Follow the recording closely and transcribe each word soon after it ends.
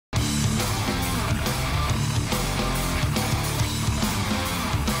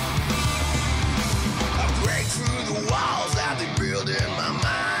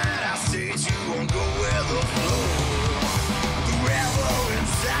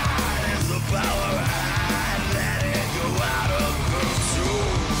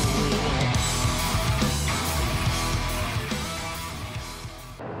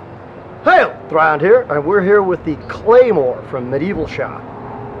Thrand here, and we're here with the Claymore from Medieval Shoppe.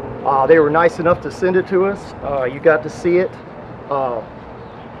 They were nice enough to send it to us. You got to see it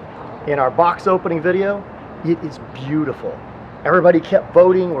in our box opening video. It is beautiful. Everybody kept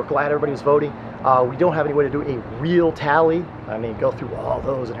voting. We're glad everybody was voting. We don't have any way to do a real tally. I mean, go through all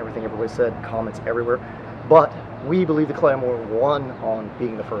those and everything everybody said, comments everywhere. But we believe the Claymore won on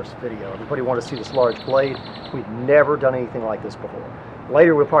being the first video. Everybody wanted to see this large blade. We've never done anything like this before.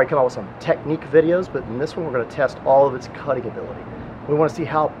 Later we'll probably come out with some technique videos, but in this one we're going to test all of its cutting ability. We want to see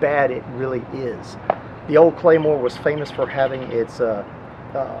how bad it really is. The old Claymore was famous for having its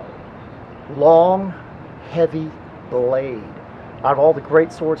long, heavy blade. Out of all the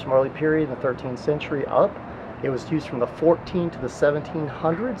great swords from early period in the 13th century up, it was used from the 14 to the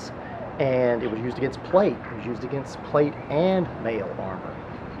 1700s, and it was used against plate. It was used against plate and mail armor.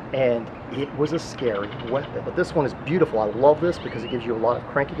 And it was a scary weapon. But this one is beautiful. I love this because it gives you a lot of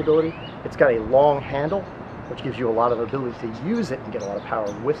cranking ability. It's got a long handle, which gives you a lot of ability to use it and get a lot of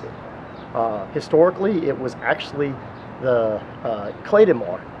power with it. Historically, it was actually the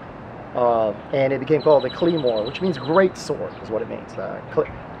Claymore, and it became called the Claymore, which means great sword, is what it means.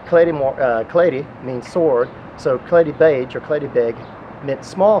 Clady means sword, so Clady Bage or Clady Beg meant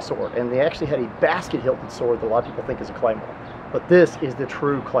small sword, and they actually had a basket-hilted sword that a lot of people think is a Claymore. But this is the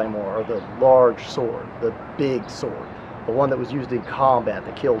true Claymore, or the large sword, the big sword, the one that was used in combat,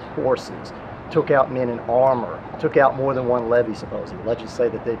 that killed horses, took out men in armor, took out more than one levy, supposedly. Legends say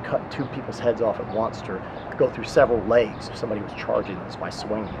that they'd cut two people's heads off at once to go through several legs if somebody was charging this by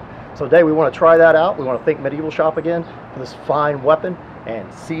swinging it. So today we want to try that out. We want to thank Medieval Shoppe again for this fine weapon and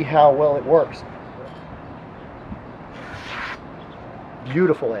see how well it works.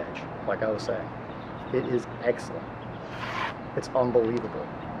 Beautiful edge, like I was saying. It is excellent. It's unbelievable.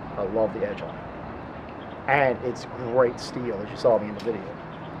 I love the edge on it. And it's great steel, as you saw me in the video.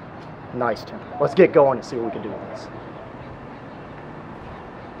 Nice temper. Let's get going and see what we can do with this.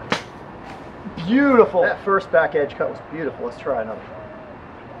 Beautiful! That first back edge cut was beautiful. Let's try another.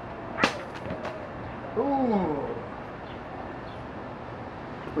 Ooh!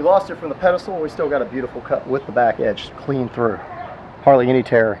 We lost it from the pedestal. We still got a beautiful cut with the back edge, clean through. Hardly any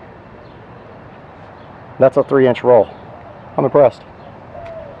tearing. That's a 3-inch roll. I'm impressed.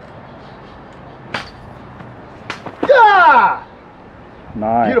 Yeah!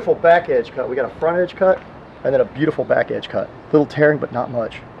 Nice. Beautiful back edge cut. We got a front edge cut and then a beautiful back edge cut. Little tearing, but not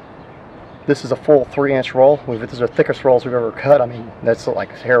much. This is a full 3-inch roll. These are the thickest rolls we've ever cut. I mean, that's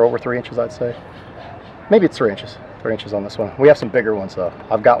like hair over 3 inches, I'd say. Maybe it's 3 inches. 3 inches on this one. We have some bigger ones though.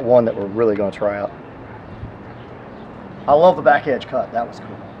 I've got one that we're really going to try out. I love the back edge cut. That was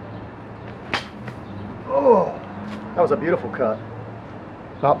cool. Oh, that was a beautiful cut.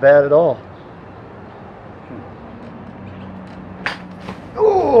 Not bad at all.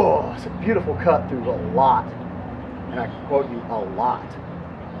 Oh, it's a beautiful cut through a lot. And I quote you, a lot.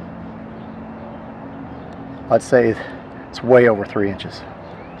 I'd say it's way over 3 inches.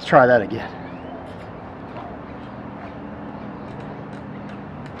 Let's try that again.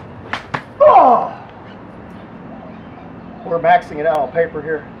 Oh! We're maxing it out on paper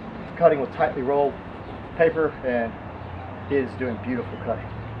here, cutting with tightly rolled paper, and it is doing beautiful cutting.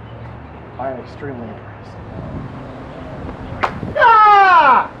 I am extremely impressed.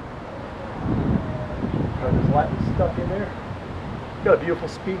 Ah! Got this lightly stuck in there. Got a beautiful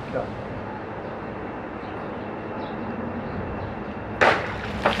speed cut.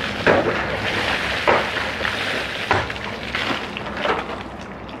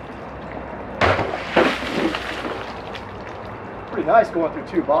 Pretty nice going through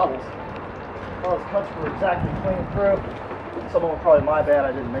 2 bottles. All those cuts were exactly clean through. Some of them probably my bad.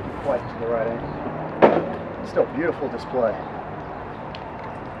 I didn't make it quite to the right angle. Still beautiful display.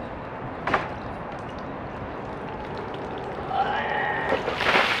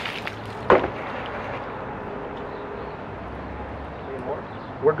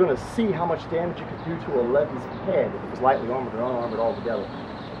 We're going to see how much damage you could do to a levy's head if it was lightly armored or unarmored altogether.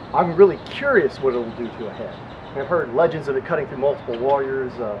 I'm really curious what it will do to a head. I've heard legends of it cutting through multiple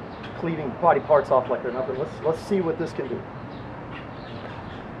warriors, cleaving body parts off like they're nothing. Let's see what this can do.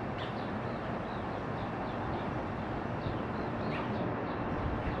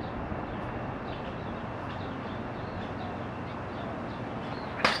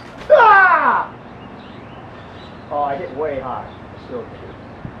 Ah! Oh, I hit way high. Still good.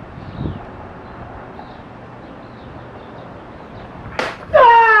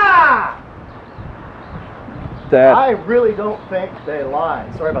 I really don't think they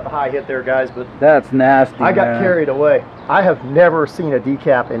lied. Sorry about the high hit there, guys, but that's nasty. I got carried away. I have never seen a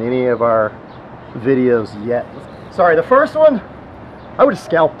decap in any of our videos yet. Sorry, the first one, I would have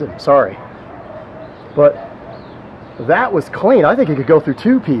scalped him. Sorry. But that was clean. I think it could go through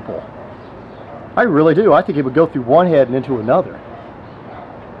two people. I really do. I think it would go through one head and into another.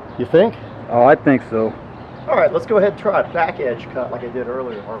 You think? Oh, I think so. All right, let's go ahead and try a back edge cut like I did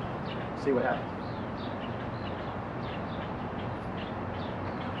earlier, or see what happens.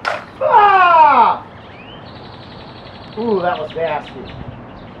 Ah! Ooh, that was nasty.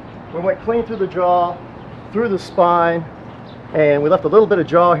 We went clean through the jaw, through the spine, and we left a little bit of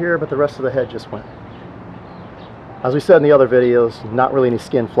jaw here, but the rest of the head just went. As we said in the other videos, not really any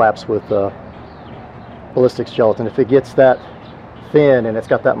skin flaps with ballistics gelatin. If it gets that thin and it's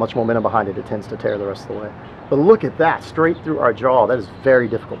got that much momentum behind it, it tends to tear the rest of the way. But look at that, straight through our jaw. That is very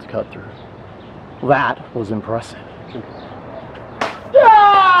difficult to cut through. That was impressive.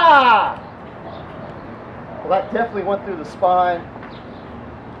 Ah! Well, that definitely went through the spine.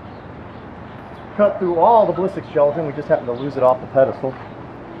 Cut through all the ballistics gelatin. We just happened to lose it off the pedestal.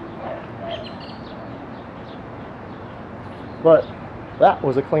 But that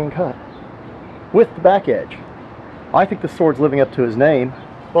was a clean cut with the back edge. I think the sword's living up to his name.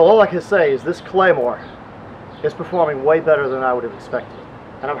 Well, all I can say is this Claymore is performing way better than I would have expected.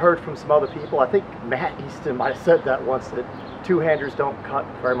 And I've heard from some other people, I think Matt Easton might have said that once, that two-handers don't cut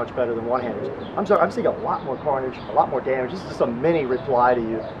very much better than one-handers. I'm sorry, I'm seeing a lot more carnage, a lot more damage. This is just a mini reply to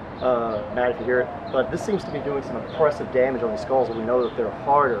you, Matt, if you hear it. But this seems to be doing some impressive damage on these skulls, and we know that they're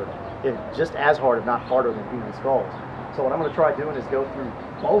harder, just as hard, if not harder, than human skulls. So what I'm going to try doing is go through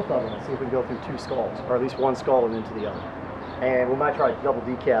both of them and see if we can go through two skulls, or at least one skull and into the other. And we might try double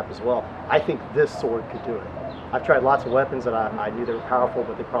decap as well. I think this sword could do it. I've tried lots of weapons that I knew they were powerful,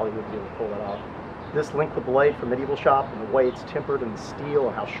 but they probably wouldn't be able to pull that off. This length of blade from Medieval Shoppe and the way it's tempered and the steel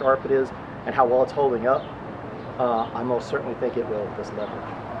and how sharp it is and how well it's holding up, I most certainly think it will with this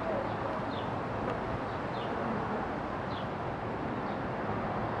leverage.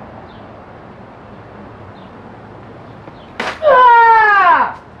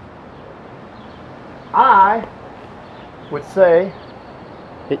 I would say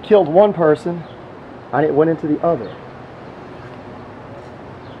it killed one person and it went into the other.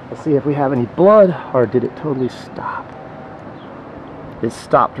 Let's see if we have any blood, or did it totally stop? It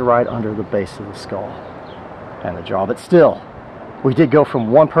stopped right under the base of the skull and the jaw. But still, we did go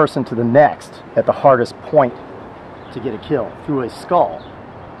from one person to the next at the hardest point to get a kill, through a skull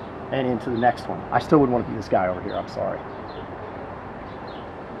and into the next one. I still wouldn't want to be this guy over here, I'm sorry.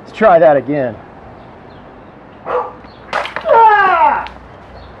 Let's try that again.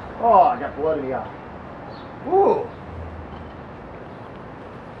 Oh, I got blood in the eye. Woo!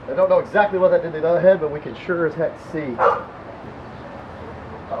 I don't know exactly what that did to the other head, but we can sure as heck see.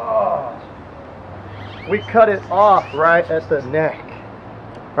 Oh. We cut it off right at the neck.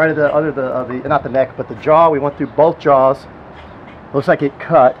 Right at the not the neck, but the jaw. We went through both jaws. Looks like it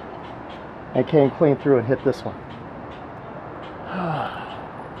cut and came clean through and hit this one.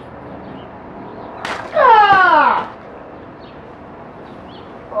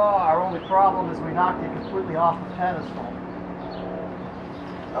 Our only problem is we knocked it completely off the pedestal.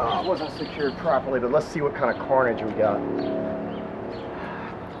 It wasn't secured properly, but let's see what kind of carnage we got.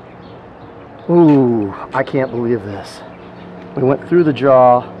 Ooh, I can't believe this. We went through the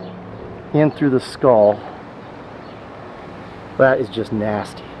jaw, in through the skull. That is just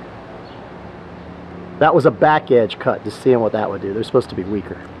nasty. That was a back edge cut, just seeing what that would do. They're supposed to be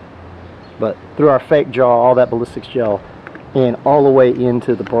weaker. But through our fake jaw, all that ballistics gel, and all the way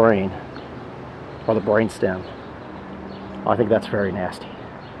into the brain, or the brain stem. I think that's very nasty.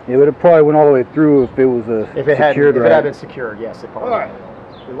 It would have probably went all the way through if it was secured, if it had been secured, yes, it probably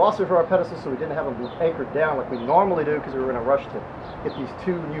would. We lost it for our pedestal, so we didn't have them anchored down like we normally do, because we were in a rush to get these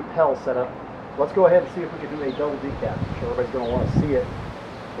two new pels set up. Let's go ahead and see if we can do a double decap. I'm sure everybody's going to want to see it.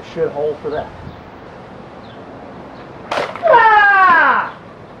 It should hold for that. Ah!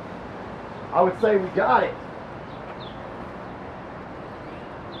 I would say we got it.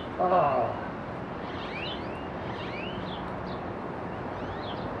 Oh.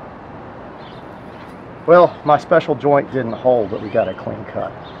 Well, my special joint didn't hold, but we got a clean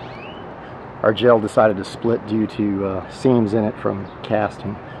cut. Our gel decided to split due to seams in it from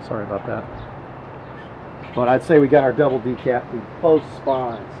casting. Sorry about that. But I'd say we got our double decap through both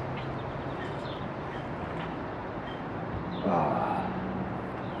spines. Oh.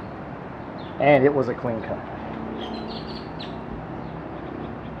 And it was a clean cut.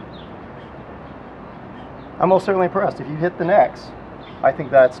 I'm most certainly impressed. If you hit the necks, I think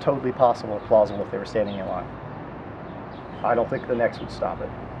that's totally possible or plausible if they were standing in line. I don't think the necks would stop it.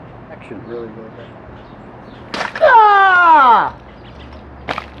 Action really, really good. Ah!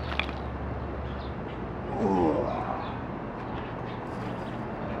 Ooh.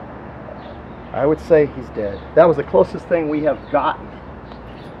 I would say he's dead. That was the closest thing we have gotten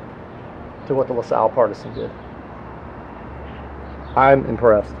to what the LaSalle partisan did. I'm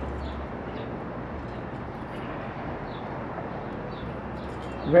impressed.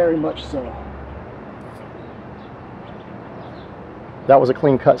 Very much so. That was a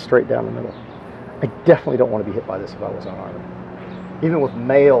clean cut straight down the middle. I definitely don't want to be hit by this if I was unarmed. Even with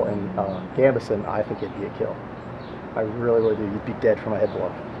mail and gambeson, I think it'd be a kill. I really, really do. You'd be dead from a head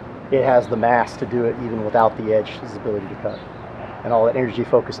blow. It has the mass to do it even without the edge, his ability to cut. And all that energy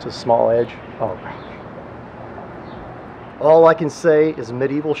focused to a small edge. Oh gosh. All I can say is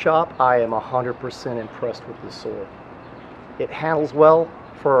Medieval Shoppe, I am 100% impressed with this sword. It handles well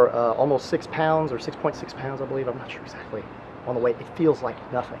for almost 6 pounds or 6.6 pounds, I believe. I'm not sure exactly on the weight. It feels like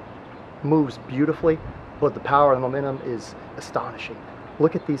nothing. Moves beautifully, but the power and the momentum is astonishing.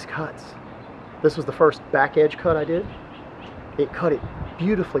 Look at these cuts. This was the first back edge cut I did. It cut it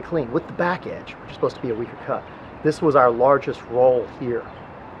beautifully clean with the back edge, which is supposed to be a weaker cut. This was our largest roll here,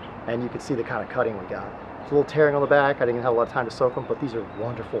 and you can see the kind of cutting we got. It's a little tearing on the back. I didn't have a lot of time to soak them, but these are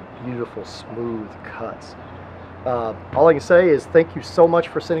wonderful, beautiful, smooth cuts. All I can say is thank you so much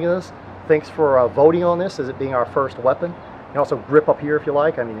for sending this. Thanks for voting on this as it being our first weapon. You can also grip up here if you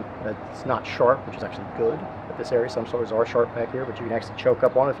like. I mean, it's not sharp, which is actually good at this area. Some swords are sharp back here, but you can actually choke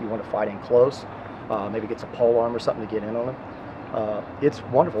up on it if you want to fight in close. Maybe get some pole arm or something to get in on them. It's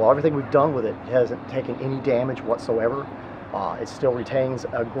wonderful. Everything we've done with it hasn't taken any damage whatsoever. It still retains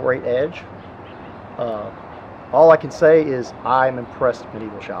a great edge. All I can say is I'm impressed with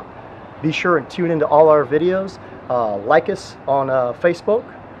Medieval Shoppe. Be sure and tune into all our videos. Like us on Facebook.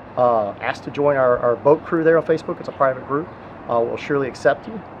 Ask to join our boat crew there on Facebook. It's a private group. We'll surely accept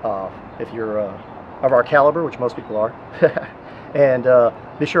you if you're of our caliber, which most people are. And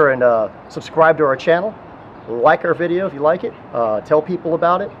be sure and subscribe to our channel. Like our video if you like it. Tell people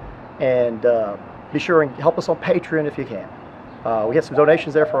about it. And be sure and help us on Patreon if you can. We had some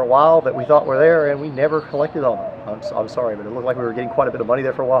donations there for a while that we thought were there, and we never collected on them. I'm sorry, but it looked like we were getting quite a bit of money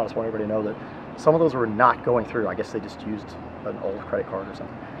there for a while. I just want everybody to know that some of those were not going through. I guess they just used an old credit card or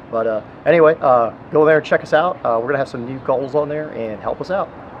something. But anyway, go there and check us out. We're going to have some new goals on there and help us out.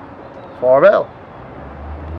 Farewell.